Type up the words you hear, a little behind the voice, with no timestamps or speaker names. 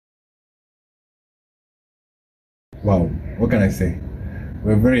Wow, what can I say?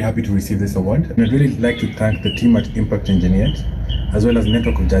 We're very happy to receive this award. And I'd really like to thank the team at Impact.Engineered, as well as the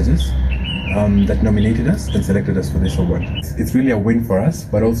network of judges that nominated us and selected us for this award. It's really a win for us,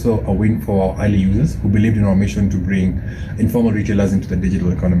 but also a win for our early users who believed in our mission to bring informal retailers into the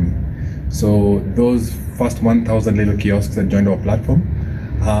digital economy. So those first 1,000 little kiosks that joined our platform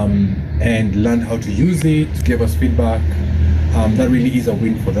and learned how to use it, gave us feedback, that really is a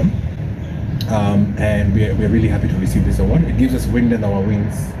win for them. And we're really happy to receive this award. It gives us wind in our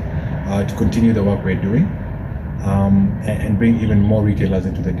wings to continue the work we're doing and bring even more retailers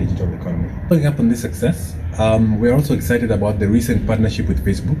into the digital economy. Following up on this success, we're also excited about the recent partnership with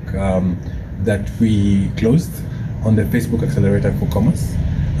Facebook that we closed on the Facebook Accelerator for Commerce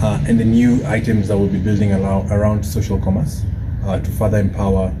and the new items that we'll be building around social commerce to further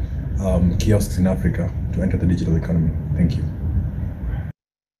empower kiosks in Africa to enter the digital economy. Thank you.